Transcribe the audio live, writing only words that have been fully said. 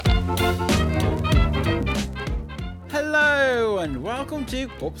welcome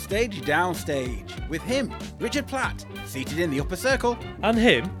to Upstage Downstage, with him, Richard Platt, seated in the upper circle. And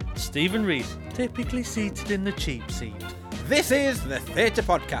him, Stephen Rees, typically seated in the cheap seat. This is the Theatre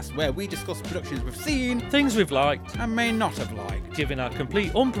Podcast, where we discuss productions we've seen, Things we've liked, and may not have liked, giving our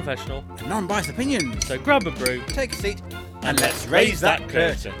complete unprofessional and non-biased opinions. So grab a brew, Take a seat, and let's raise that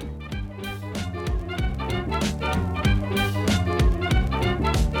curtain.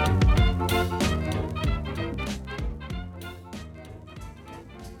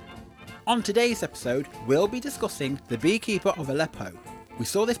 On today's episode, we'll be discussing The Beekeeper of Aleppo. We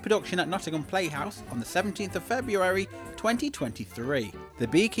saw this production at Nottingham Playhouse on the 17th of February 2023. The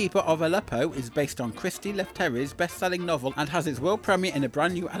Beekeeper of Aleppo is based on Christy Lefterry's best-selling novel and has its world premiere in a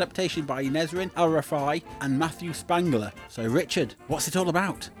brand new adaptation by Nesrin El-Rafai and Matthew Spangler. So Richard, what's it all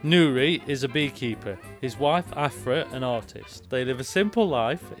about? Nouri is a beekeeper. His wife Afra an artist. They live a simple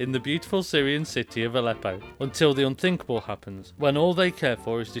life in the beautiful Syrian city of Aleppo until the unthinkable happens. When all they care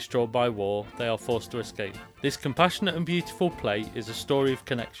for is destroyed by war, they are forced to escape. This compassionate and beautiful play is a story of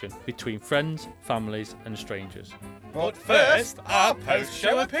connection between friends, families and strangers. But first, our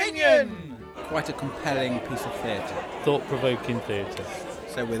post-show opinion! Quite a compelling piece of theatre. Thought-provoking theatre.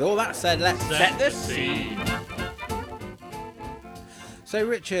 So with all that said, let's set the scene. So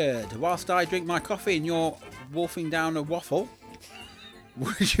Richard, whilst I drink my coffee and you're wolfing down a waffle,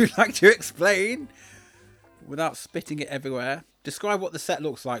 would you like to explain, without spitting it everywhere, describe what the set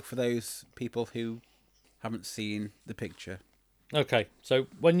looks like for those people who haven't seen the picture? Okay, so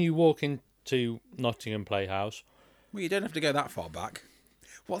when you walk into Nottingham Playhouse... Well, you don't have to go that far back.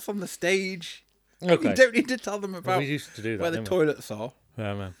 What's on the stage? Okay. You don't need to tell them about we used to do that, where the toilets are.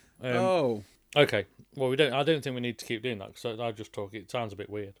 Yeah, man. Oh. Okay. Well, we don't. I don't think we need to keep doing that because I just talk. It sounds a bit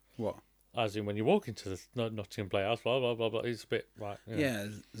weird. What? As in when you walk into the Nottingham Playhouse, blah blah blah blah. It's a bit right. Yeah,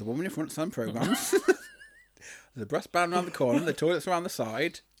 there's a woman in front of some programmes. There's a brass band around the corner. The toilets around the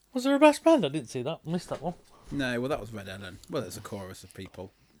side. Was there a brass band? I didn't see that. Missed that one. No, well that was Red Ellen. Well, there's a chorus of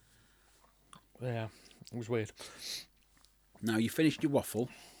people. Yeah, it was weird. Now you finished your waffle.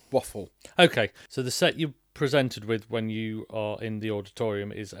 Okay, so the set you're presented with when you are in the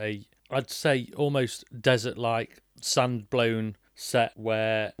auditorium is I'd say almost desert-like, sand-blown set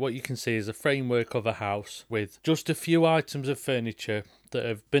where what you can see is a framework of a house with just a few items of furniture that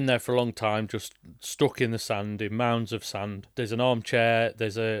have been there for a long time, just stuck in the sand, in mounds of sand. There's an armchair,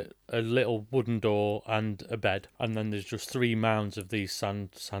 there's a little wooden door and a bed, and then there's just three mounds of these sand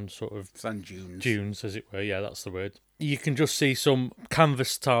dunes, as it were. Yeah, that's the word. You can just see some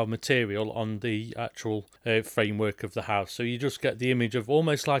canvas-style material on the actual framework of the house. So you just get the image of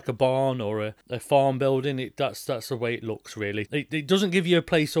almost like a barn or a farm building. That's the way it looks, really. It doesn't give you a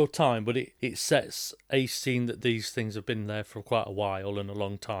place or time, but it sets a scene that these things have been there for quite a while and a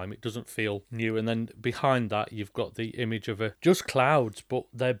long time. It doesn't feel new. And then behind that, you've got the image of just clouds, but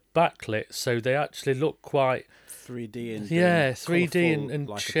they're backlit, so they actually look quite... 3D and 3D and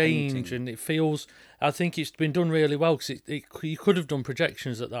like change, and it feels... I think it's been done really well because you could have done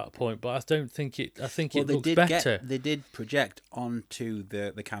projections at that point, but I don't think it. I think it looks better. They did project onto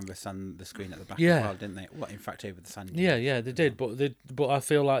the canvas and the screen at the back as well, didn't they? Well, in fact, over the sand. Yeah, they did. But I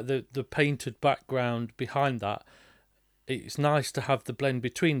feel like the painted background behind that. It's nice to have the blend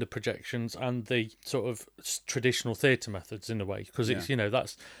between the projections and the sort of traditional theatre methods in a way, because it's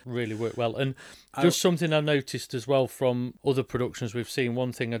that's really worked well. And just something I noticed as well from other productions we've seen,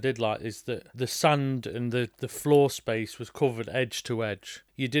 one thing I did like is that the sand and the floor space was covered edge to edge.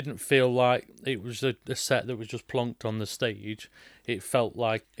 You didn't feel like it was a set that was just plonked on the stage. It felt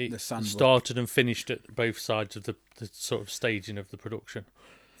like it started and finished at both sides of the sort of staging of the production.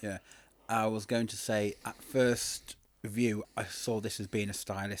 Yeah, I was going to say at first view, I saw this as being a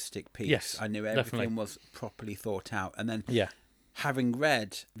stylistic piece. Yes, I knew everything was properly thought out, and then having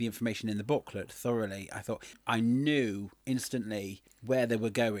read the information in the booklet thoroughly, I thought I knew instantly where they were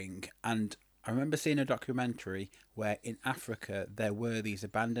going. And I remember seeing a documentary where in Africa there were these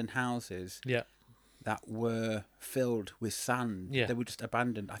abandoned houses that were filled with sand. They were just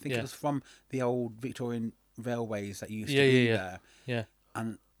abandoned. I think it was from the old Victorian railways that used to be there. Yeah,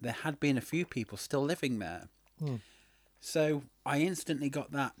 and there had been a few people still living there. So I instantly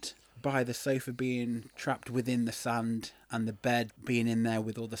got that by the sofa being trapped within the sand and the bed being in there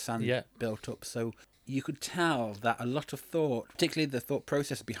with all the sand built up. So you could tell that a lot of thought, particularly the thought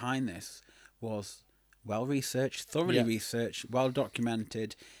process behind this, was well researched, thoroughly researched, well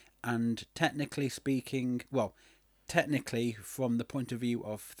documented, and technically speaking, technically from the point of view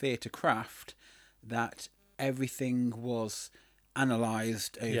of theatre craft, that everything was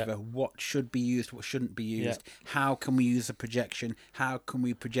analysed over what should be used, what shouldn't be used. How can we use a projection? How can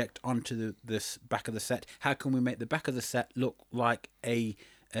we project onto the back of the set? How can we make the back of the set look like a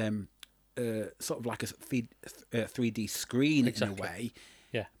sort of like a 3D screen in a way?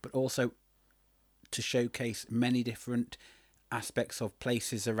 Yeah. But also to showcase many different aspects of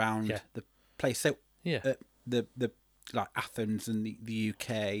places around the place. So the like Athens and the UK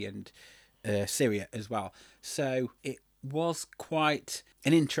and Syria as well. So it was quite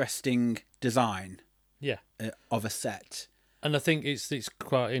an interesting design of a set. And I think it's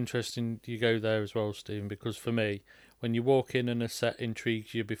quite interesting you go there as well, Stephen, because for me, when you walk in and a set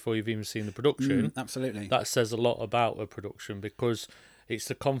intrigues you before you've even seen the production, absolutely, that says a lot about a production, because it's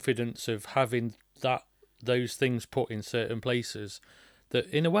the confidence of having those things put in certain places that,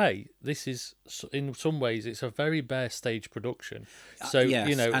 in a way, this is, in some ways, it's a very bare stage production. So,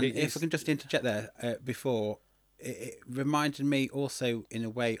 yes, and if I can just interject there before, it reminded me also in a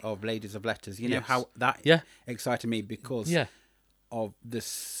way of Ladies of Letters. You know how that excited me because of the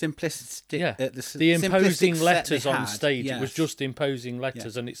simplicity, the imposing letters on stage. Yes. It was just imposing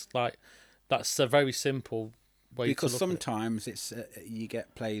letters, and it's like that's a very simple way. Because to look sometimes at it. It's you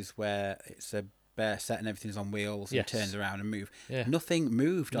get plays where it's a bare set and everything's on wheels and turns around and move. Yeah. Nothing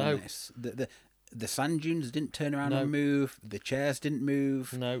moved on this. The sand dunes didn't turn around and move. The chairs didn't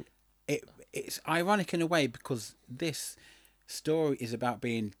move. No. It's ironic in a way because this story is about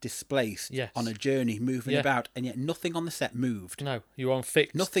being displaced on a journey, moving about, and yet nothing on the set moved. No, you're on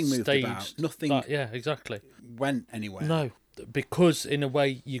fixed nothing moved stage. About. Nothing. Exactly. Went anywhere. No, because in a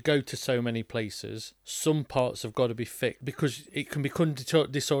way you go to so many places, some parts have got to be fixed because it can become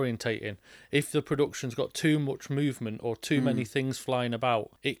disorientating. If the production's got too much movement or too many things flying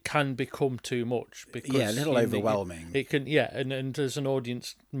about, it can become too much. Because a little overwhelming. It can, and as an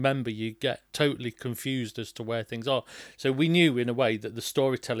audience member, you get totally confused as to where things are. So we knew in a way that the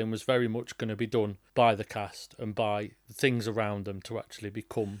storytelling was very much going to be done by the cast and by the things around them to actually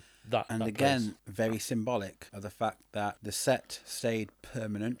become that. And that again, place. very symbolic of the fact that the set stayed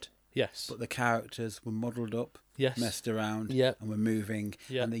permanent. Yes. But the characters were modelled up, messed around, and were moving.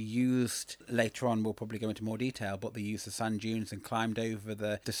 And they used, later on, we'll probably go into more detail, but they used the sand dunes and climbed over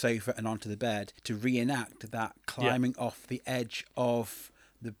the sofa and onto the bed to reenact that climbing off the edge of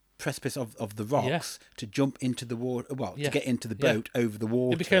the precipice of the rocks to jump into the water, to get into the boat over the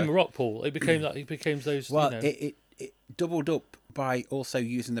water. It became a rock pool. It became that. It became those. Well, it doubled up by also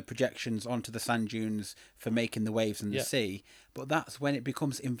using the projections onto the sand dunes for making the waves in the sea. But that's when it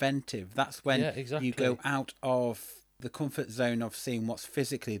becomes inventive. That's when you go out of the comfort zone of seeing what's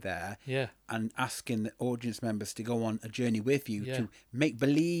physically there and asking the audience members to go on a journey with you to make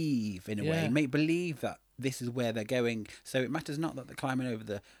believe, in a way, make believe that this is where they're going. So it matters not that they're climbing over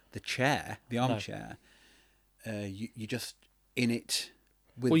the chair, the armchair. You just in it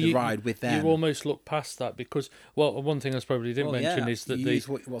with the ride with them. You almost look past that because, one thing I probably didn't mention is that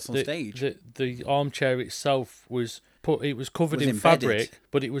what's on stage. The armchair itself was covered in embedded. fabric,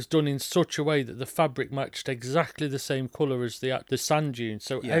 but it was done in such a way that the fabric matched exactly the same colour as the sand dunes.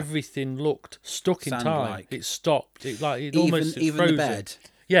 So everything looked stuck in time. It stopped. It almost even frozen. the bed.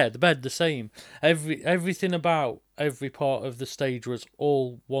 Yeah, the bed the same. Everything about every part of the stage was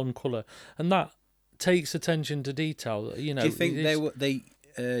all one colour, and that takes attention to detail. Do you think they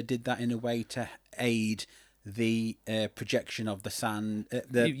did that in a way to aid the projection of the sand? Not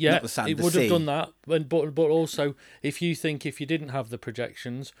the sand, it the would sea. have done that. But also, if you didn't have the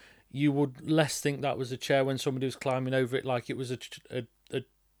projections, you would less think that was a chair when somebody was climbing over it, like it was a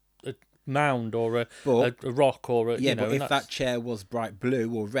mound or a rock or a. But if that chair was bright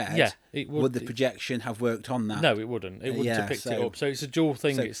blue or red, would the projection have worked on that? No, it wouldn't. It wouldn't have picked it up. So it's a dual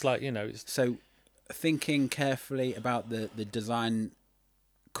thing. It's like So thinking carefully about the design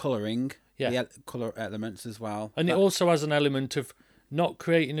colouring, the colour elements as well. And it also has an element of not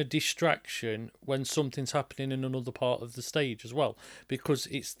creating a distraction when something's happening in another part of the stage as well, because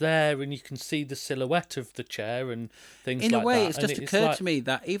it's there and you can see the silhouette of the chair and things like that. In a way, it's just occurred to me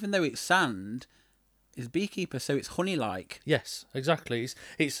that even though it's sand, it's Beekeeper, so it's honey-like. Yes, exactly.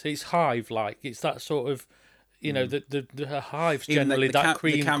 It's hive-like. It's that sort of, the hives generally that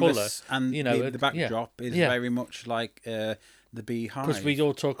cream colour. And the backdrop is very much like the beehive. Because we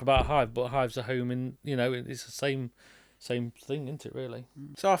all talk about hive, but hives are home, and it's the same thing, isn't it? Really.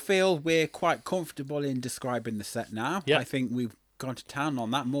 So I feel we're quite comfortable in describing the set now. Yep. I think we've gone to town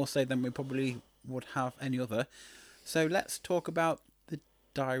on that, more so than we probably would have any other. So let's talk about the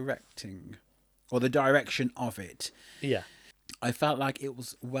directing or the direction of it. Yeah. I felt like it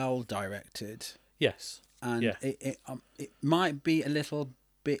was well directed. Yes. And it might be a little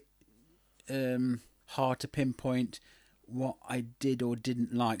bit hard to pinpoint what I did or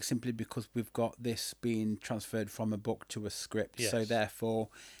didn't like, simply because we've got this being transferred from a book to a script. Yes. So therefore,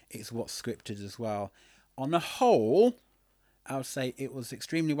 it's what's scripted as well. On the whole, I would say it was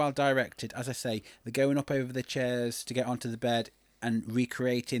extremely well directed. As I say, the going up over the chairs to get onto the bed and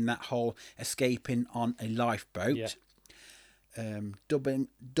recreating that whole escaping on a lifeboat. Yeah.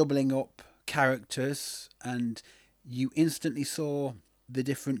 Doubling up characters, and you instantly saw the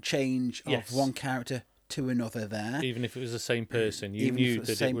different change of Yes. one character to another there. Even if it was the same person, you Even if knew it was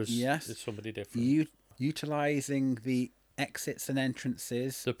that the it same- was yes. somebody different. Utilising the exits and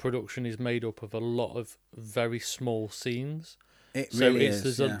entrances. The production is made up of a lot of very small scenes. It So really it's,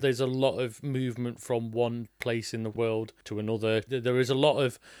 is. there's a lot of movement from one place in the world to another. There is a lot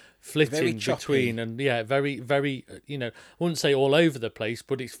of Very flitting choppy. between, and very, very. I wouldn't say all over the place,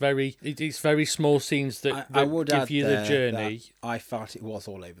 but it's very small scenes that I would give add you the there journey. that I felt it was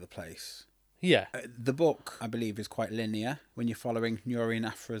all over the place. Yeah, The book, I believe, is quite linear when you're following Nuri and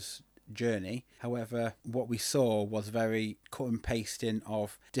Afra's journey. However, what we saw was very cut and pasting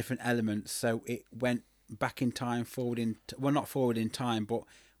of different elements. So it went back in time, not forward in time, but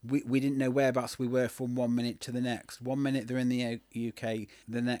we didn't know whereabouts we were from 1 minute to the next. 1 minute they're in the UK,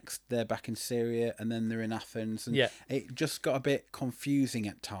 the next they're back in Syria, and then they're in Athens. And Yeah. it just got a bit confusing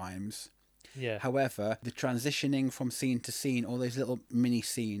at times. yeah. However, the transitioning from scene to scene, all those little mini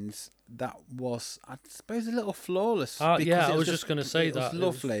scenes, that was, I suppose, a little flawless. Yeah, I was just going to say it that. was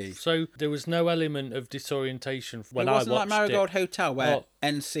lovely. So there was no element of disorientation when I It watched wasn't like Marigold Hotel, where Oh,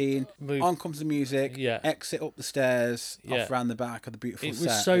 end scene, move- on comes the music, Yeah. exit up the stairs, Yeah. off round the back of the beautiful It set.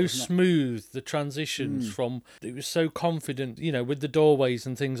 was so not- smooth, the transitions from, it was so confident, with the doorways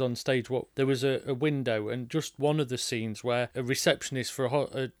and things on stage. There was a window, and just one of the scenes where a receptionist for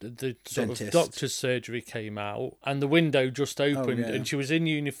the sort Dentist. of doctor's surgery came out, and the window just opened, yeah. and she was in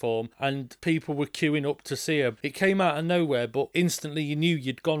uniform, and people were queuing up to see her. It came out of nowhere, but instantly you knew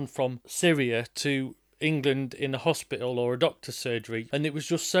you'd gone from Syria to England in a hospital or a doctor's surgery, and it was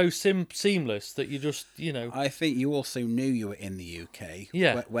just so seamless that you just, I think you also knew you were in the UK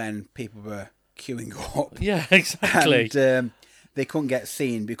Yeah. when people were queuing up. yeah, exactly. And they couldn't get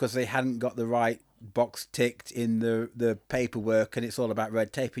seen because they hadn't got the right box ticked in the paperwork, and it's all about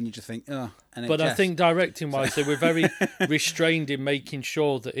red tape, and you just think, oh, NHS. But I think directing wise, they were very restrained in making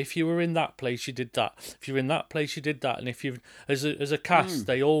sure that if you were in that place, you did that. If you were in that place, you did that. And if you, as a cast,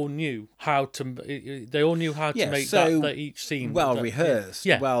 they all knew how to. They all knew how to make that each scene well rehearsed.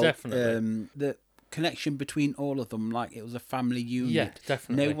 Yeah, well, definitely. The connection between all of them, like it was a family unit. Yeah,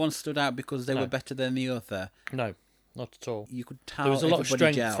 definitely. No one stood out because they were better than the other. No, not at all. You could tell There was a lot of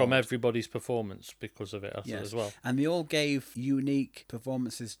everybody strength from gelled. everybody's performance because of it as well. And they all gave unique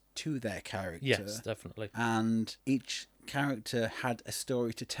performances to their character. Yes, definitely. And each character had a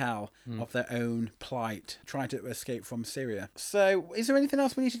story to tell of their own plight, trying to escape from Syria. So, is there anything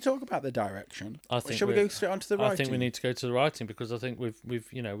else we need to talk about the direction? I think Shall we go straight on to the writing? I think we need to go to the writing, because I think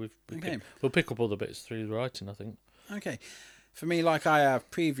we'll pick up all the bits through the writing, I think. Okay. For me, like I have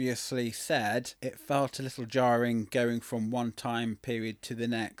previously said, it felt a little jarring going from one time period to the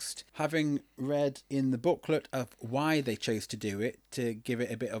next. Having read in the booklet of why they chose to do it, to give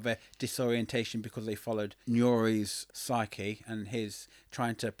it a bit of a disorientation because they followed Nuri's psyche and his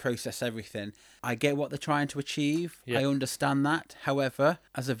trying to process everything, I get what they're trying to achieve. Yeah. I understand that. However,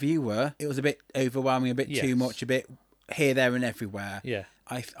 as a viewer, it was a bit overwhelming, a bit too Yes. much, a bit here, there and everywhere. Yeah.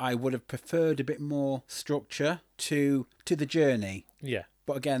 I would have preferred a bit more structure to the journey. Yeah.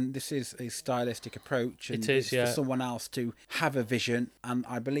 But again, this is a stylistic approach, and It is, it's yeah. for someone else to have a vision, and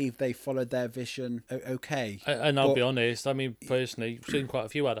I believe they followed their vision okay. And I'll But- be honest, I mean, personally, I've seen quite a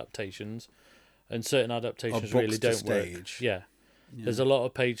few adaptations, and certain adaptations books really to don't work. stage. Yeah. There's a lot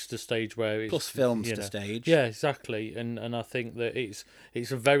of page to stage where it's Plus films to stage. Yeah, exactly. And I think that it's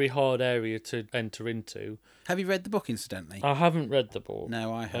a very hard area to enter into. Have you read the book, incidentally? I haven't read the book.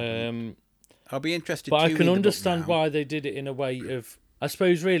 No, I haven't. I'll be interested But to I read can the book understand now. why they did it in a way of, I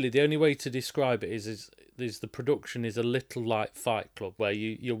suppose really the only way to describe it is the production is a little like Fight Club, where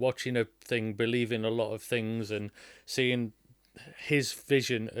you're watching a thing, believing a lot of things and seeing his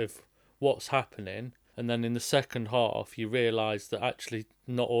vision of what's happening, and then in the second half you realise that actually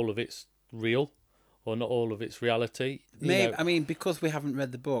not all of it's real, or not all of it's reality. Maybe, I mean, because we haven't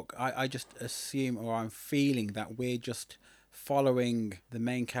read the book, I just assume, or I'm feeling that we're just following the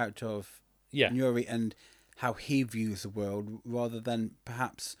main character of Nuri and how he views the world, rather than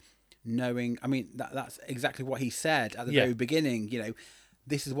perhaps knowing. I mean, that's exactly what he said at the very beginning.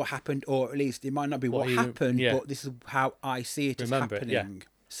 This is what happened, or at least it might not be what happened, but this is how I see it as happening. Yeah.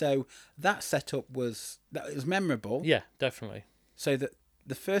 So that setup was memorable. Yeah, definitely. So that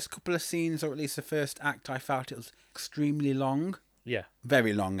The first couple of scenes, or at least the first act, I felt it was extremely long. Yeah.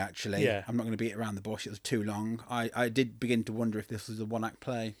 Very long, actually. Yeah. I'm not going to beat around the bush. It was too long. I did begin to wonder if this was a one-act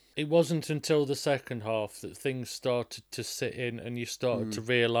play. It wasn't until the second half that things started to sit in and you started to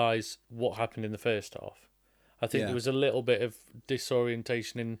realise what happened in the first half. I think there was a little bit of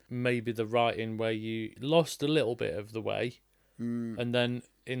disorientation in maybe the writing where you lost a little bit of the way. And then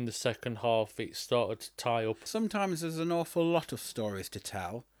in the second half it started to tie up. Sometimes there's an awful lot of stories to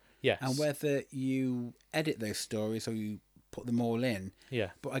tell. Yes. And whether you edit those stories or you put them all in. Yeah.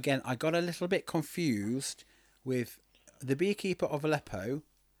 But again, I got a little bit confused with the Beekeeper of Aleppo,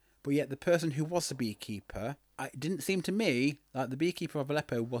 but yet the person who was the Beekeeper, it didn't seem to me like the Beekeeper of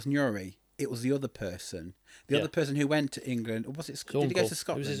Aleppo was Nuri. It was the other person. The other person who went to England. Was it? Did he go to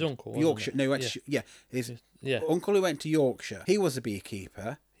Scotland? It was his uncle. Yorkshire. It? No, he went to, his uncle who went to Yorkshire. He was the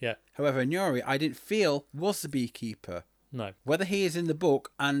Beekeeper. Yeah. However, Nuri, I didn't feel was the Beekeeper. No. Whether he is in the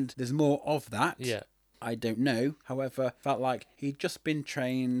book and there's more of that. Yeah. I don't know. However, felt like he'd just been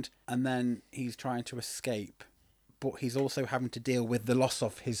trained and then he's trying to escape. But he's also having to deal with the loss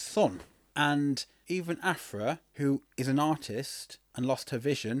of his son. And even Afra, who is an artist and lost her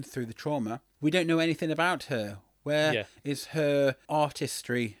vision through the trauma, we don't know anything about her. Where is her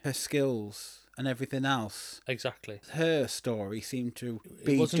artistry, her skills, and everything else? Exactly. Her story seemed to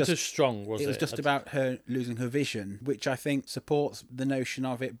be it wasn't as strong, was it? It was just about her losing her vision, which I think supports the notion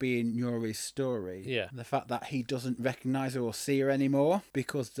of it being Nuri's story. Yeah. The fact that he doesn't recognise her or see her anymore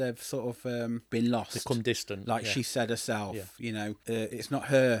because they've sort of been lost. Become distant. Like she said herself, it's not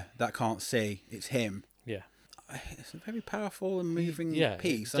her that can't see, it's him. Yeah. It's a very powerful and moving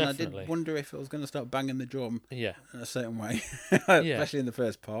piece, definitely. and I did wonder if it was going to start banging the drum in a certain way, Yeah. especially in the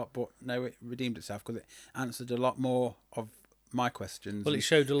first part. But no, it redeemed itself because it answered a lot more of my questions. Well, it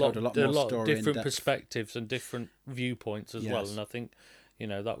showed a lot more of different perspectives and different viewpoints as well, and I think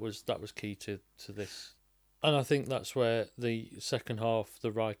that was key to this, and I think that's where the second half,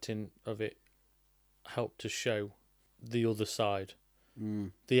 the writing of it, helped to show the other side.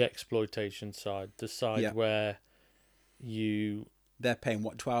 The exploitation side, the side where they're paying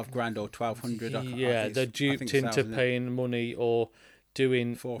what, 12 grand or 1,200? Yeah, they're duped into paying money or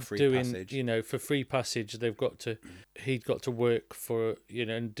doing passage. For free passage. He'd got to work for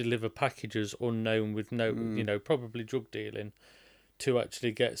and deliver packages unknown with no probably drug dealing to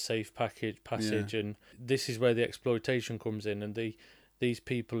actually get safe passage, and this is where the exploitation comes in, and these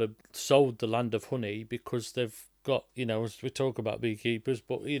people have sold the land of honey because they've got, as we talk about beekeepers,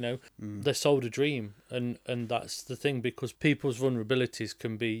 but they sold a dream, and that's the thing, because people's vulnerabilities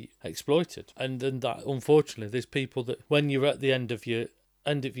can be exploited, and then that, unfortunately, there's people that when you're at the end of your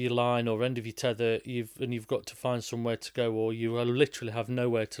line or end of your tether, you've got to find somewhere to go, or you literally have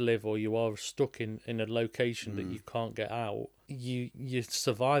nowhere to live, or you are stuck in a location that you can't get out. Your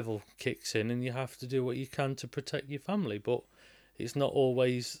survival kicks in, and you have to do what you can to protect your family, but it's not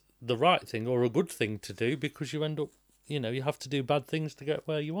always the right thing or a good thing to do, because you end up, you have to do bad things to get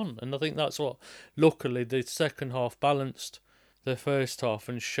where you want. And I think that's what, luckily, the second half balanced the first half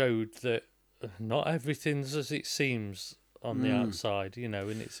and showed that not everything's as it seems on the outside, and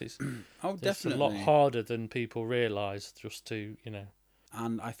it's it's a lot harder than people realise just to,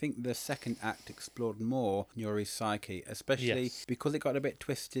 And I think the second act explored more Nuri's psyche, especially because it got a bit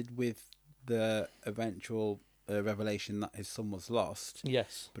twisted with the eventual revelation that his son was lost.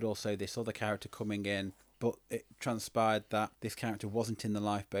 Yes. But also this other character coming in. But it transpired that this character wasn't in the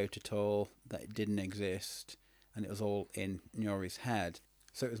lifeboat at all, that it didn't exist, and it was all in Nuri's head.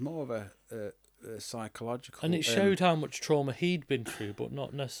 So it was more of a psychological... And it showed how much trauma he'd been through, but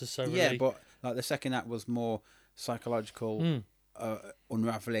not necessarily... Yeah, but like the second act was more psychological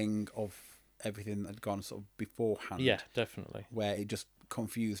unravelling of everything that had gone sort of beforehand. Yeah, definitely. Where it just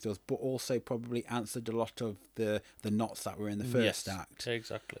confused us, but also probably answered a lot of the knots that were in the first act.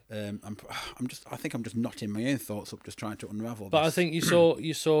 Exactly. I think I'm just knotting my own thoughts up, just trying to unravel. But this. I think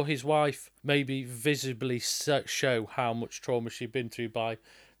you saw his wife maybe visibly show how much trauma she'd been through by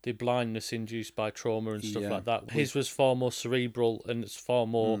the blindness induced by trauma and stuff like that. His was far more cerebral, and it's far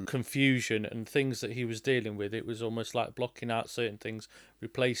more confusion and things that he was dealing with. It was almost like blocking out certain things,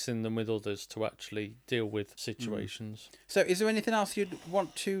 replacing them with others to actually deal with situations. So is there anything else you'd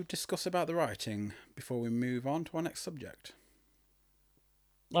want to discuss about the writing before we move on to our next subject?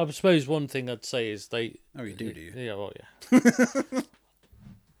 I suppose one thing I'd say is they... Oh, you do you? Yeah, well, yeah.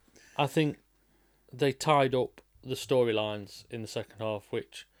 I think they tied up the storylines in the second half,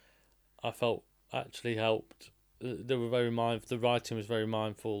 which I felt actually helped. They were very mindful. The writing was very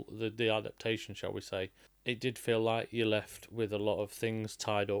mindful. The adaptation, shall we say, it did feel like you left with a lot of things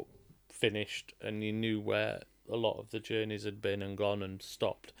tied up, finished, and you knew where a lot of the journeys had been and gone and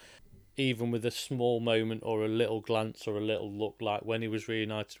stopped. Even with a small moment or a little glance or a little look, like when he was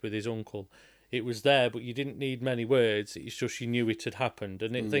reunited with his uncle, it was there, but you didn't need many words. It's just you knew it had happened.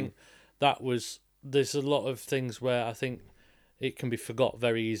 And I think that was... There's a lot of things where I think it can be forgot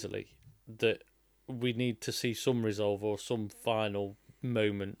very easily, that we need to see some resolve or some final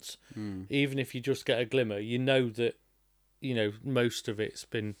moments. Even if you just get a glimmer, you know that, you know, most of it's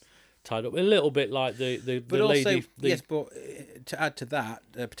been tied up. A little bit like the But also, lady... yes, but to add to that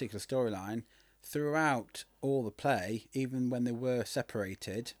particular storyline, throughout all the play, even when they were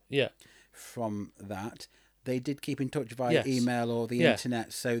separated from that, they did keep in touch via email or the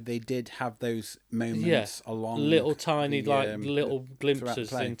internet, so they did have those moments along little tiny little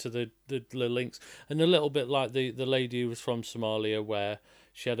glimpses into the links, and a little bit like the lady who was from Somalia, where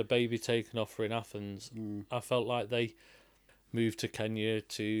she had a baby taken off her in Athens. I felt like they moved to Kenya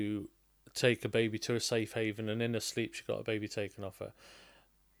to take a baby to a safe haven, and in her sleep she got a baby taken off her,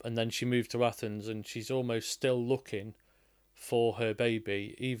 and then she moved to Athens, and she's almost still looking for her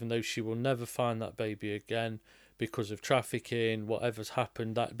baby, even though she will never find that baby again because of trafficking, whatever's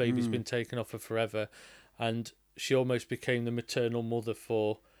happened. That baby's been taken off her forever, and she almost became the maternal mother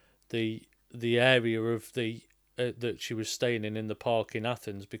for the area of the that she was staying in the park in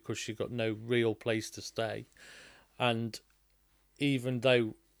Athens, because she got no real place to stay. And even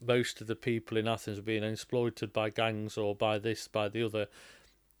though most of the people in Athens were being exploited by gangs or by this, by the other,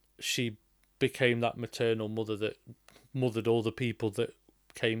 she became that maternal mother that mothered all the people that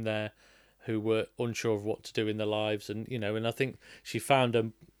came there who were unsure of what to do in their lives. And, you know, and I think she found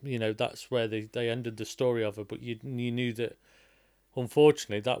them, you know, that's where they ended the story of her. But you knew that,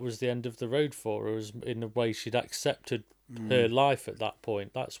 unfortunately, that was the end of the road for her, as in a way she'd accepted her life at that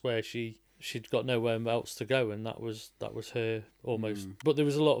point. That's where she'd got nowhere else to go, and that was her almost. But there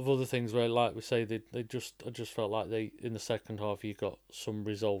was a lot of other things where, like we say, I just felt like they, in the second half, you got some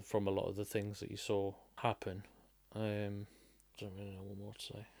resolve from a lot of the things that you saw happen. Don't really know what more to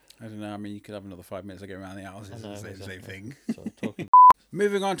say. I don't know. I mean, you could have another 5 minutes to go around the houses and say the same thing. So talking.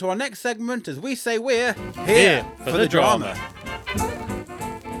 Moving on to our next segment, as we say, we're here for the drama.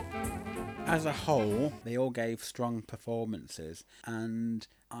 As a whole, they all gave strong performances, and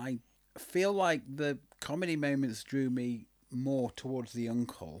I feel like the comedy moments drew me more towards the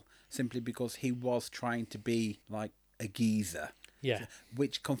uncle, simply because he was trying to be like a geezer. Yeah.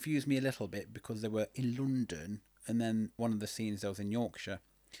 Which confused me a little bit, because they were in London, and then one of the scenes there was in Yorkshire.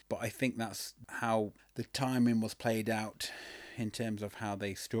 But I think that's how the timing was played out in terms of how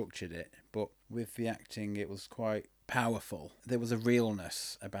they structured it. But with the acting, it was quite powerful. There was a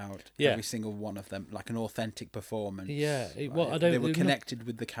realness about every single one of them, like an authentic performance. Yeah, they were connected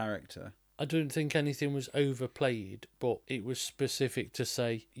with the character. I don't think anything was overplayed, but it was specific to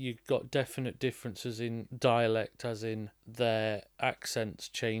say you got definite differences in dialect, as in their accents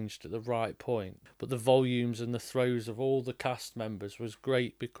changed at the right point. But the volumes and the throws of all the cast members was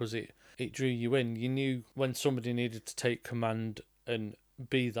great, because it drew you in. You knew when somebody needed to take command and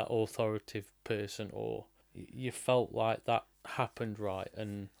be that authoritative person, or you felt like that happened right.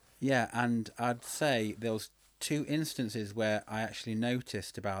 And yeah, and I'd say there was 2 instances where I actually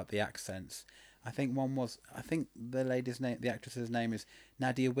noticed about the accents. I think one was, the lady's name, the actress's name is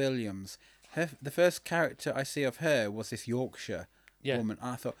Nadia Williams. The first character I see of her was this Yorkshire woman.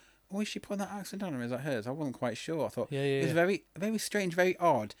 I thought, is she putting that accent on, or is that hers? I wasn't quite sure. I thought it was very, very strange, very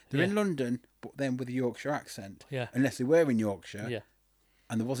odd. They're in London, but then with a Yorkshire accent. Yeah. Unless they were in Yorkshire. Yeah.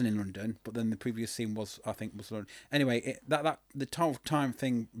 And there wasn't in London, but then the previous scene was London. Anyway, the time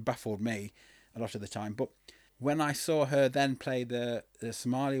thing baffled me a lot of the time, but when I saw her then play the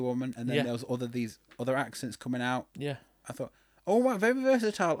Somali woman, and then there was these other accents coming out, I thought, oh wow, very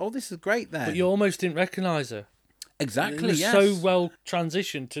versatile. Oh, this is great then. But you almost didn't recognise her. Exactly, it was so well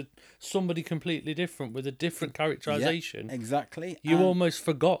transitioned to somebody completely different with a different characterisation. Yeah, exactly. You almost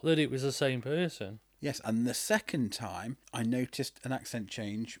forgot that it was the same person. Yes, and the second time I noticed an accent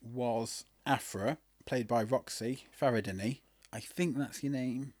change was Afra, played by Roxy Faradini. I think that's your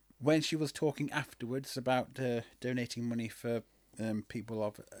name. When she was talking afterwards about donating money for people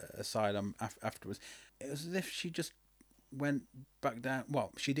of asylum afterwards, it was as if she just went back down.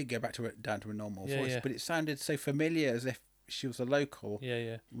 Well, she did go back down to a normal voice, but it sounded so familiar, as if she was a local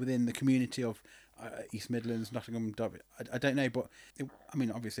within the community of East Midlands, Nottingham, Derby. I don't know, but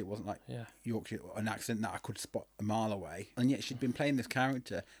obviously it wasn't like Yorkshire, an accent that I could spot a mile away. And yet she'd been playing this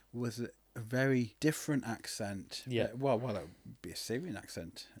character was a very different accent. Yeah. Well, it would be a Syrian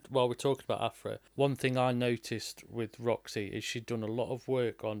accent. While we're talking about Afra, one thing I noticed with Roxy is she'd done a lot of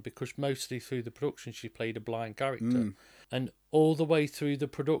work on, because mostly through the production she played a blind character. And all the way through the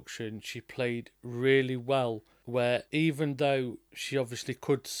production she played really well where even though she obviously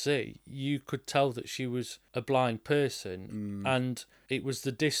could see, you could tell that she was a blind person, and it was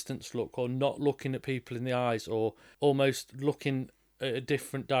the distance look, or not looking at people in the eyes, or almost looking at a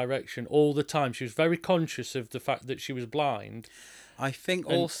different direction all the time. She was very conscious of the fact that she was blind. I think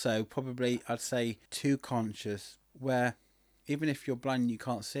also probably I'd say too conscious, where even if you're blind and you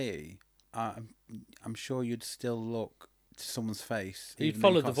can't see, I'm sure you'd still look to someone's face. You'd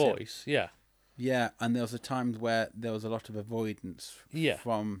follow the voice, yeah. Yeah, and there was a time where there was a lot of avoidance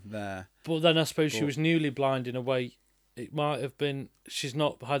from there. But then I suppose she was newly blind in a way. It might have been she's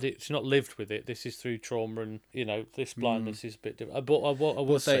not lived with it. This is through trauma, and this blindness is a bit different. But what I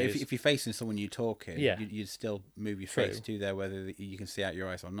would say is, if you're facing someone you're talking, you'd still move your face to there, whether you can see out your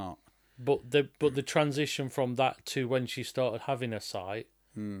eyes or not. But the transition from that to when she started having her sight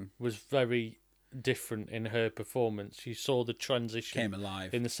was very different in her performance. You saw the transition came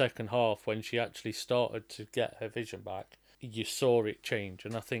alive in the second half when she actually started to get her vision back. You saw it change,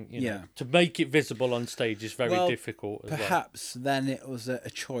 and I think to make it visible on stage is very difficult. Perhaps then it was a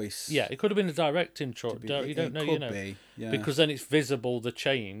choice. Yeah, it could have been a directing choice. You don't know, because then it's visible the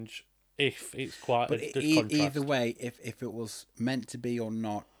change if it's quite a contrast. Either way, if it was meant to be or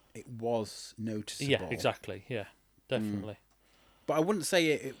not, it was noticeable. Yeah, exactly. Yeah, definitely. But I wouldn't say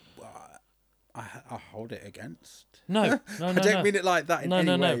it. I hold it against. No, I don't mean it like that in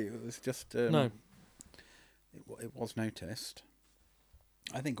any way. It was just no. It was noticed.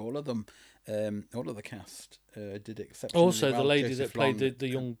 I think all of them, all of the cast did exceptionally also, well. the lady Joseph that played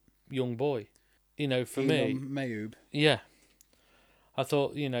Long, the young boy, for me, Mayub. Yeah, I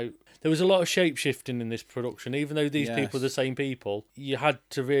thought there was a lot of shape shifting in this production. Even though these people are the same people, you had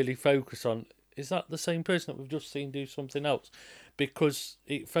to really focus on, is that the same person that we've just seen do something else? Because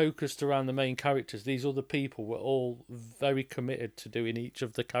it focused around the main characters. These other people were all very committed to doing each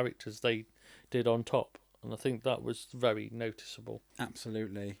of the characters they did on top. And I think that was very noticeable.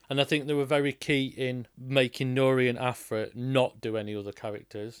 Absolutely. And I think they were very key in making Nuri and Afra not do any other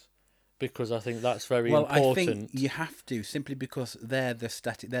characters, because I think that's very important. Well, I think you have to, simply because they're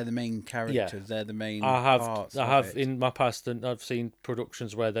the main characters, they're the main parts. I have in my past, and I've seen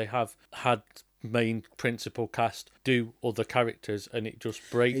productions where they have had main principal cast do other characters, and it just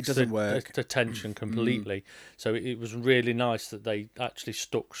breaks the tension completely. So it was really nice that they actually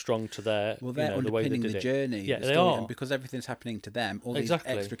stuck strong to their they're the way they did the journey. Yeah, they are, and because everything's happening to them. All these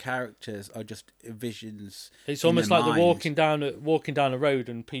extra characters are just visions. It's almost like they're walking down a road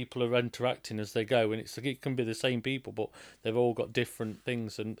and people are interacting as they go, and it can be the same people, but they've all got different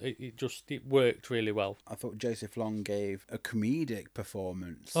things, and it worked really well. I thought Joseph Long gave a comedic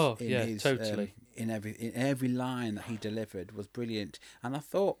performance. Totally. In every line that he delivered was brilliant, and I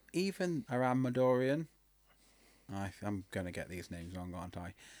thought even Aram Madorian, I'm going to get these names wrong, aren't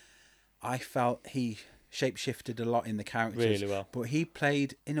I? I felt he shapeshifted a lot in the characters really well, but he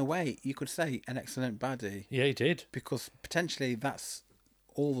played, in a way, you could say, an excellent baddie. Yeah, he did, because potentially that's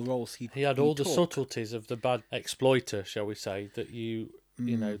all the roles he had all the subtleties of the bad exploiter, shall we say, that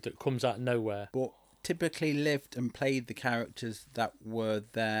that comes out of nowhere, but typically lived and played the characters that were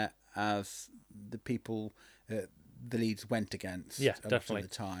there as the people the leads went against. Yeah, definitely. At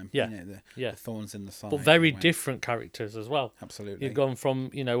the time. Yeah, the thorns in the side. But very different characters as well. Absolutely. You've gone from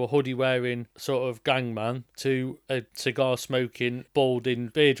a hoodie wearing sort of gangman to a cigar smoking, balding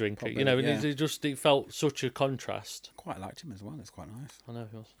beer drinker. Probably, and it felt such a contrast. Quite liked him as well. It's quite nice. I know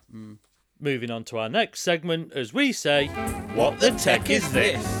he was. Moving on to our next segment, as we say, what the tech is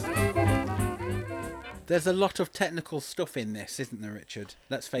this? There's a lot of technical stuff in this, isn't there, Richard?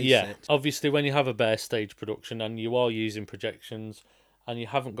 Let's face it. Yeah, obviously when you have a bare stage production and you are using projections and you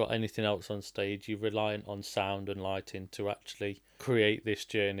haven't got anything else on stage, you're reliant on sound and lighting to actually create this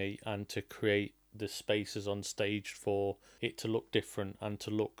journey and to create the spaces on stage for it to look different and to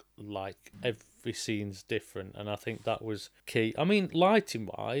look like every scene's different. And I think that was key. I mean,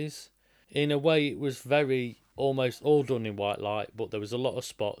 lighting-wise, in a way it was very... almost all done in white light, but there was a lot of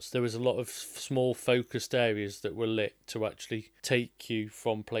spots. There was a lot of small focused areas that were lit to actually take you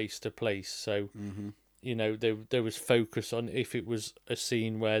from place to place. So, there was focus on, if it was a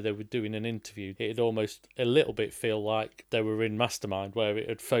scene where they were doing an interview, it'd almost a little bit feel like they were in Mastermind, where it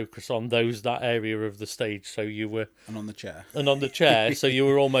would focus on that area of the stage. So you were... And on the chair. So you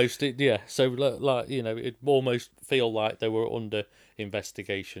were almost... Yeah, so it'd almost feel like they were under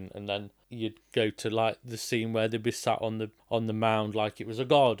investigation, and then you'd go to like the scene where they'd be sat on the mound like it was a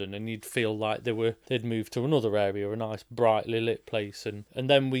garden, and you'd feel like they'd moved to another area, a nice brightly lit place, and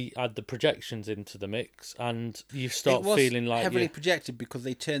then we add the projections into the mix, and you start feeling like heavily projected because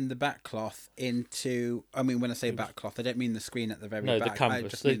they turned the back cloth into. I mean, when I say back cloth, I don't mean the screen at the very back. The canvas. I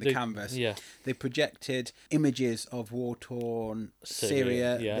just mean the canvas. Yeah. They projected images of war-torn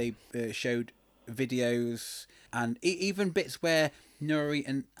Syria. Yeah. They showed videos and even bits where Nuri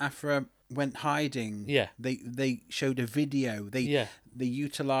and Afra went hiding. Yeah. They showed a video. They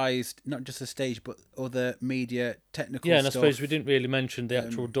utilised not just the stage but other media technical stuff. And I suppose we didn't really mention the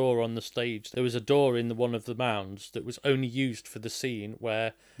actual door on the stage. There was a door in one of the mounds that was only used for the scene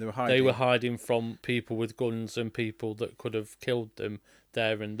where they were hiding from people with guns and people that could have killed them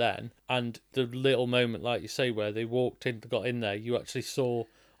there and then. And the little moment, like you say, where they walked in, got in there, you actually saw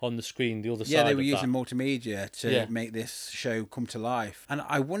on the screen the other side of that. Yeah, they were using multimedia to make this show come to life. And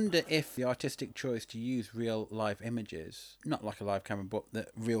I wonder if the artistic choice to use real live images, not like a live camera, but the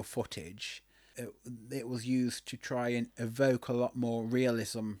real footage, it was used to try and evoke a lot more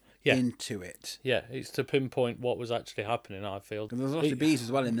realism into it. Yeah, it's to pinpoint what was actually happening, I feel. And there's lots of bees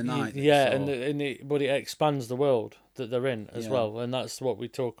as well in the night. Yeah, but it expands the world that they're in as well, and that's what we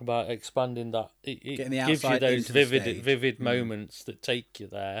talk about, expanding that. It gives you those vivid moments that take you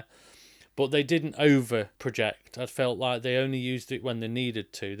there, but they didn't over project. I felt like they only used it when they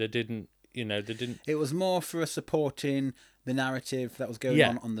needed to. They didn't. It was more for a supporting the narrative that was going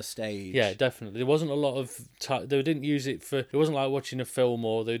on the stage. Yeah, definitely. There wasn't a lot of they didn't use it for. It wasn't like watching a film,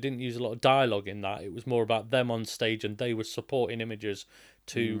 or they didn't use a lot of dialogue in that. It was more about them on stage, and they were supporting images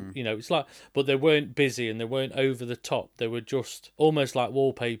to it's like, but they weren't busy and they weren't over the top. They were just almost like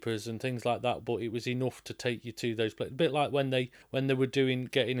wallpapers and things like that, but it was enough to take you to those places. A bit like when they were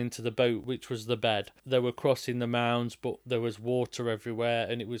getting into the boat, which was the bed. They were crossing the mounds, but there was water everywhere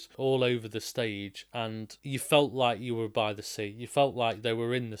and it was all over the stage, and you felt like you were by the sea. You felt like they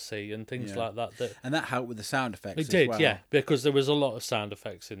were in the sea and things like that. And that helped with the sound effects. It did, well. yeah, because there was a lot of sound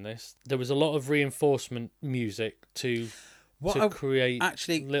effects in this. There was a lot of reinforcement music to create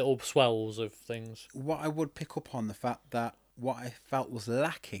little swells of things. What I would pick up on the fact that what I felt was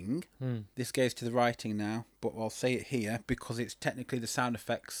lacking, this goes to the writing now, but I'll say it here because it's technically the sound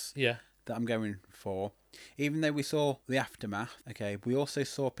effects that I'm going for. Even though we saw the aftermath, we also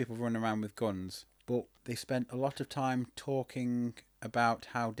saw people running around with guns, but they spent a lot of time talking about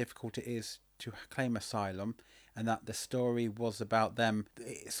how difficult it is to claim asylum, and that the story was about them.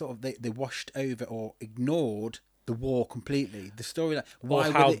 They washed over or ignored the war completely. The story,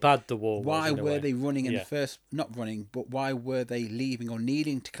 like how bad the war was. Why were they running in the first? Not running, but why were they leaving or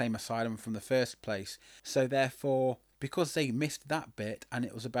needing to claim asylum from the first place? So therefore, because they missed that bit, and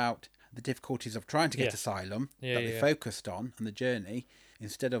it was about the difficulties of trying to get asylum that they focused on the journey,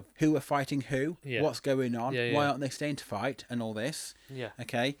 instead of who are fighting who, what's going on, why aren't they staying to fight, and all this.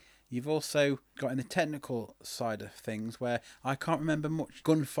 You've also got in the technical side of things where I can't remember much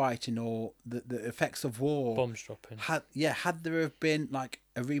gunfighting or the effects of war. Bombs dropping. Had there have been like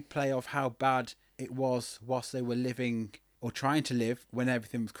a replay of how bad it was whilst they were living or trying to live when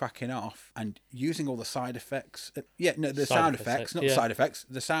everything was cracking off, and using all the side effects. The sound effects, not the side effects.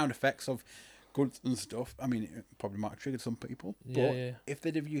 The sound effects of guns and stuff. I mean, it probably might have triggered some people. But if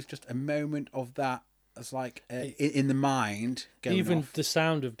they'd have used just a moment of that, as like in the mind going even off. The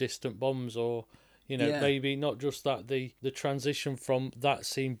sound of distant bombs, or maybe not just that, the transition from that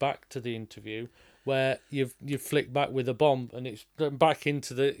scene back to the interview where you flick back with a bomb and it's back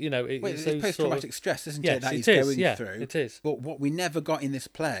into the it's post-traumatic stress, isn't yes, it, that it he's is, going through. It is. But what we never got in this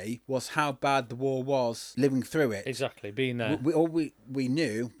play was how bad the war was living through it. Exactly, being there. All we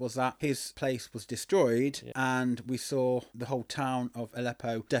knew was that his place was destroyed, and we saw the whole town of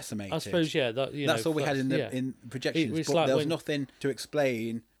Aleppo decimated. I suppose that's all we had in projections, but there was nothing to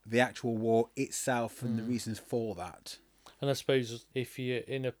explain the actual war itself and the reasons for that. And I suppose if you're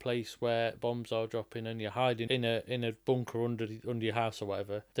in a place where bombs are dropping and you're hiding in a bunker under your house or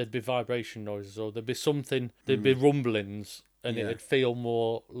whatever, there'd be vibration noises, or there'd be something, there'd be rumblings, and it'd feel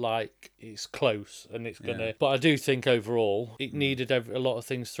more like it's close and it's gonna. But I do think overall it needed a lot of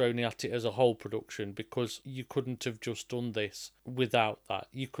things thrown at it as a whole production, because you couldn't have just done this without that.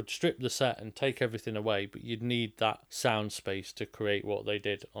 You could strip the set and take everything away, but you'd need that sound space to create what they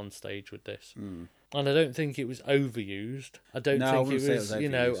did on stage with this. And I don't think it was overused. I think it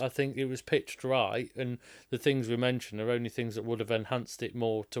was I think it was pitched right, and the things we mentioned are only things that would have enhanced it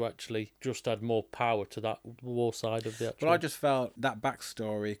more to actually just add more power to that war side of the actual. But I just felt that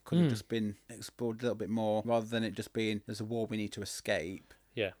backstory could have just been explored a little bit more, rather than it just being there's a war we need to escape.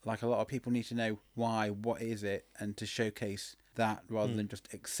 Yeah. Like, a lot of people need to know why, what is it, and to showcase that rather than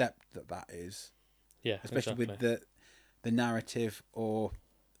just accept that is. Yeah, especially exactly. with the narrative or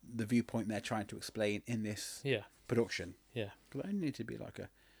the viewpoint they're trying to explain in this production. Yeah. Because it need to be like a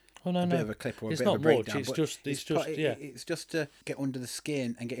no, bit of a clip or a it's bit of not a breakdown. Much. It's just to get under the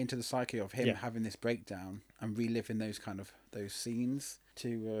skin and get into the psyche of him having this breakdown and reliving those scenes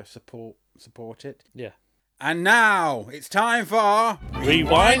to support it. Yeah. And now it's time for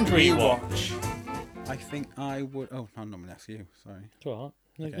Rewind Rewatch. I think I would. Oh, I'm not going to ask you. Sorry. It's all right.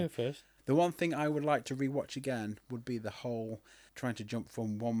 You go first. The one thing I would like to rewatch again would be the whole trying to jump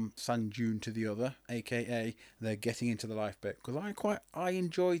from one sand dune to the other, aka they're getting into the life bit, because I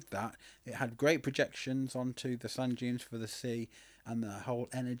enjoyed that. It had great projections onto the sand dunes for the sea, and the whole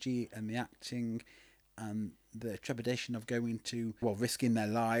energy and the acting and the trepidation of going to, risking their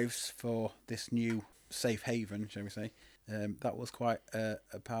lives for this new safe haven, shall we say. That was quite a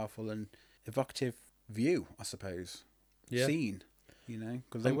powerful and evocative view, I suppose. Scene.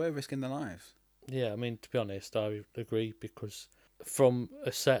 Because they were risking their lives. Yeah, I mean, to be honest, I agree, because from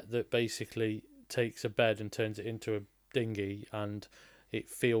a set that basically takes a bed and turns it into a dinghy, and it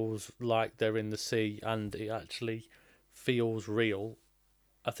feels like they're in the sea and it actually feels real,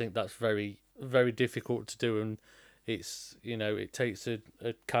 I think that's very, very difficult to do, and it's, it takes a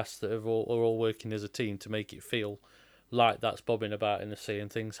cast that are all working as a team to make it feel like that's bobbing about in the sea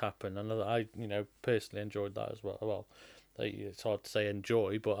and things happen, and I personally enjoyed that as well. It's hard to say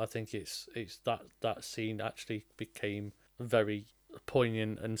enjoy, but I think it's that scene actually became very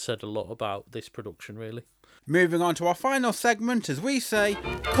poignant and said a lot about this production, really. Moving on to our final segment, as we say,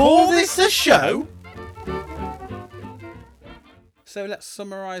 call this a show? So let's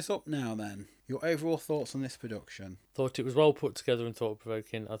summarise up now then. Your overall thoughts on this production? Thought it was well put together and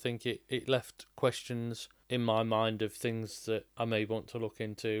thought-provoking. I think it left questions in my mind of things that I may want to look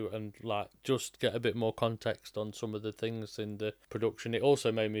into and just get a bit more context on some of the things in the production. It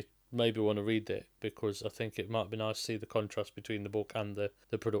also made me maybe want to read it, because I think it might be nice to see the contrast between the book and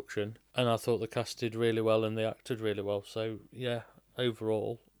the production. And I thought the cast did really well and they acted really well. So yeah,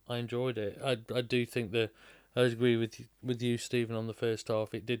 overall I enjoyed it. I do think I agree with you, Stephen, on the first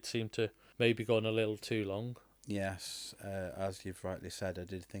half. It did seem to maybe gone a little too long. Yes, as you've rightly said, I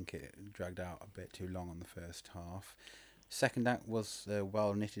did think it dragged out a bit too long on the first half. Second act was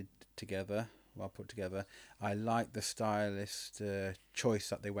well knitted together, well put together. I liked the stylist choice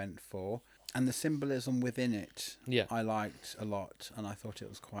that they went for, and the symbolism within it. Yeah, I liked a lot, and I thought it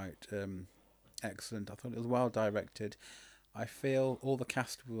was quite excellent. I thought it was well directed. I feel all the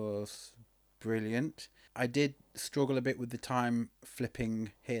cast was brilliant. I did struggle a bit with the time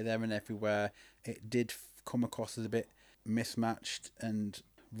flipping here, there and everywhere. It did come across as a bit mismatched and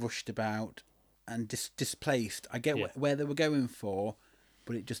rushed about and displaced. I get where they were going for,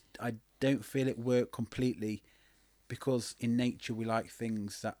 but I don't feel it worked completely, because in nature we like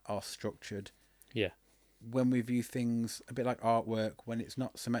things that are structured. Yeah. When we view things a bit like artwork, when it's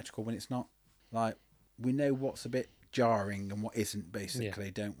not symmetrical, when it's not we know what's a bit jarring and what isn't,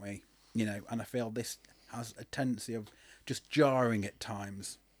 basically, don't we? And I feel this has a tendency of just jarring at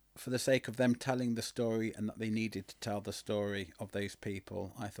times for the sake of them telling the story, and that they needed to tell the story of those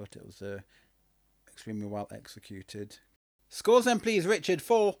people. I thought it was extremely well executed. Scores then, please, Richard,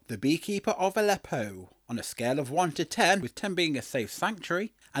 for The Beekeeper of Aleppo, on a scale of 1 to 10, with 10 being a safe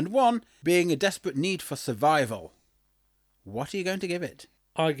sanctuary and 1 being a desperate need for survival. What are you going to give it?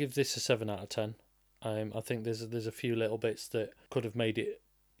 I give this a 7 out of 10. I think there's a few little bits that could have made it,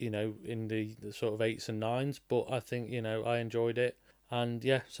 in the sort of 8s and 9s, but I think, I enjoyed it. And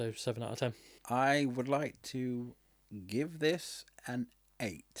yeah, so 7 out of 10. I would like to give this an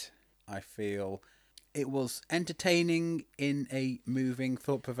 8. I feel it was entertaining in a moving,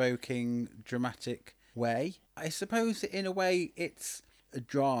 thought-provoking, dramatic way. I suppose in a way it's a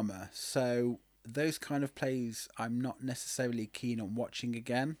drama, so those kind of plays I'm not necessarily keen on watching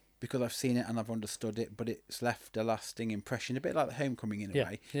again, because I've seen it and I've understood it, but it's left a lasting impression, a bit like The Homecoming in a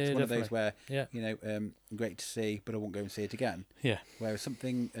way. Yeah, it's one definitely. of those where, great to see, but I won't go and see it again. Yeah. Whereas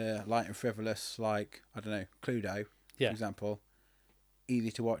something light and frivolous, like, I don't know, Cluedo, for example, easy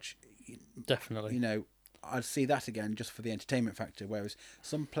to watch. Definitely. I'd see that again just for the entertainment factor. Whereas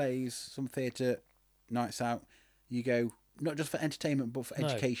some plays, some theatre nights out, you go not just for entertainment, but for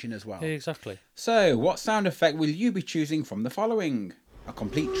education as well. Yeah, exactly. So, what sound effect will you be choosing from the following? A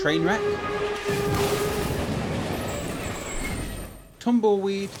complete train wreck,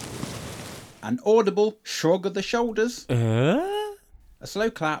 tumbleweed, an audible shrug of the shoulders, a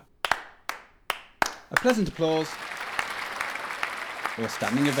slow clap, a pleasant applause, or a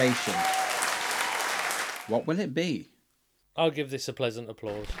standing ovation. What will it be? I'll give this a pleasant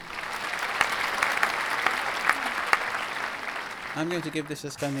applause. I'm going to give this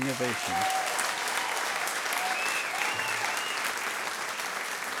a standing ovation.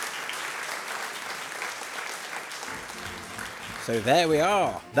 So there we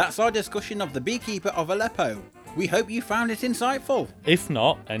are. That's our discussion of the Beekeeper of Aleppo. We hope you found it insightful. If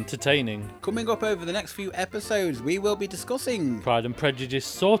not, entertaining. Coming up over the next few episodes, we will be discussing Pride and Prejudice,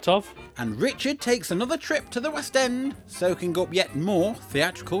 sort of. And Richard takes another trip to the West End, soaking up yet more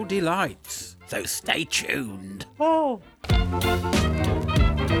theatrical delights. So stay tuned. Oh.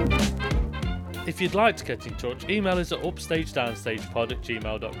 If you'd like to get in touch, email us at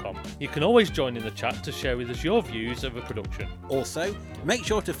upstagedownsstagepod@gmail.com. You can always join in the chat to share with us your views of a production. Also, make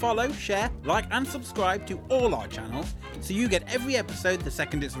sure to follow, share, like and subscribe to all our channels so you get every episode the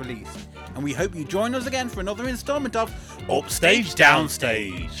second it's released. And we hope you join us again for another instalment of Upstage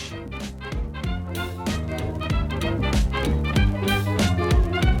Downstage.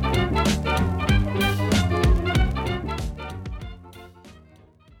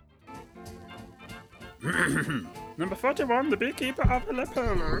 Number 41, the Beekeeper of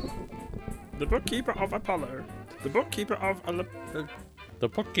Aleppo. The Bookkeeper of Apollo. The Bookkeeper of Aleppo. The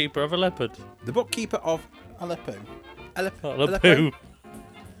Bookkeeper of a Leopard. The Bookkeeper of Aleppo. Aleppo.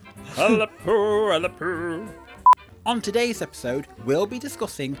 Aleppo, Aleppo. On today's episode, we'll be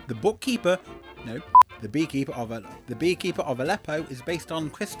discussing the Beekeeper of Aleppo is based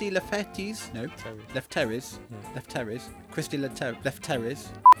on Christy Lefetti's Christy Lefterri's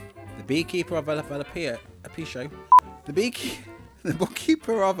The Beekeeper of Aleppo. The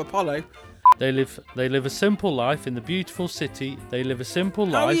Bookkeeper of Apollo. They live a simple life in the beautiful city. They live a simple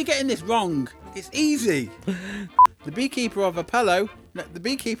life. How are you getting this wrong? It's easy. The Beekeeper of Apollo. No, the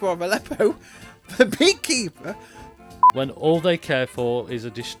Beekeeper of Aleppo. The Beekeeper. When all they care for is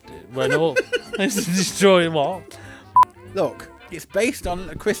destroying what? Look, it's based on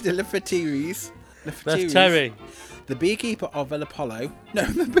Christy Lefterri's. Lefterri. The Beekeeper of Apollo. No,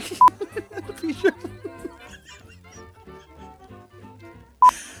 the Beekeeper.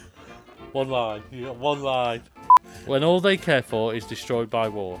 One line. You got one line. When all they care for is destroyed by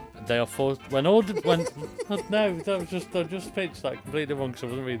war, they are forced. No, that was I just pitched that completely wrong because I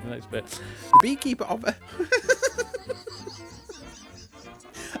wasn't reading the next bit. The Beekeeper of.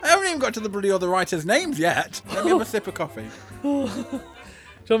 I haven't even got to the bloody other writers' names yet. Let me have a sip of coffee.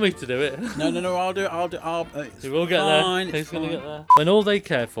 Do you want me to do it? No, I'll do it. He will get there. He's going to get there. When all they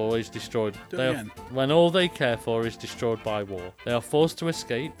care for is destroyed. When all they care for is destroyed by war, they are forced to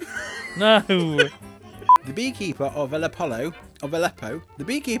escape. No. The Beekeeper of Aleppo. The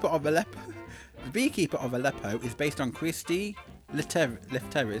Beekeeper of Aleppo. The Beekeeper of Aleppo is based on Christy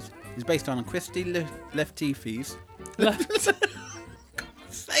Lefterri's. Is based on Christy Lefterri's.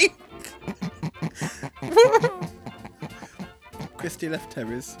 Say. Christy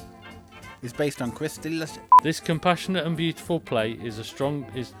Lefterri's is based on Christy This compassionate and beautiful play is a strong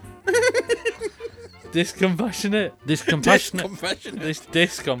discompassionate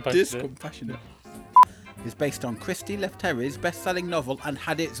is based on Christy Lefterri's best-selling novel and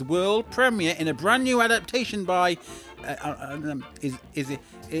had its world premiere in a brand new adaptation by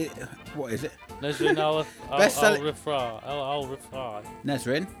what is it? Nesrin Al-Rifai.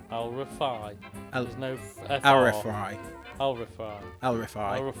 Nesrin Al-Rifai. There's no Al-Rifai.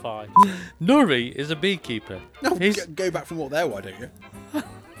 Al-Rifai. Nuri is a beekeeper. No, go back from what there, why don't you?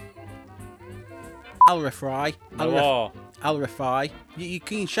 Al-Rifai. Al-Rifai. You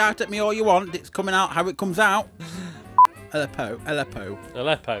can shout at me all you want. It's coming out how it comes out. Aleppo.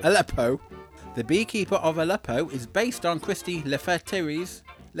 The Beekeeper of Aleppo is based on Christy Lefterri's.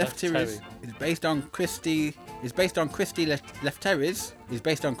 Is based on Christy Lefterri's.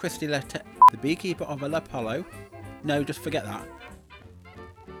 The Beekeeper of Aleppo. No, just forget that.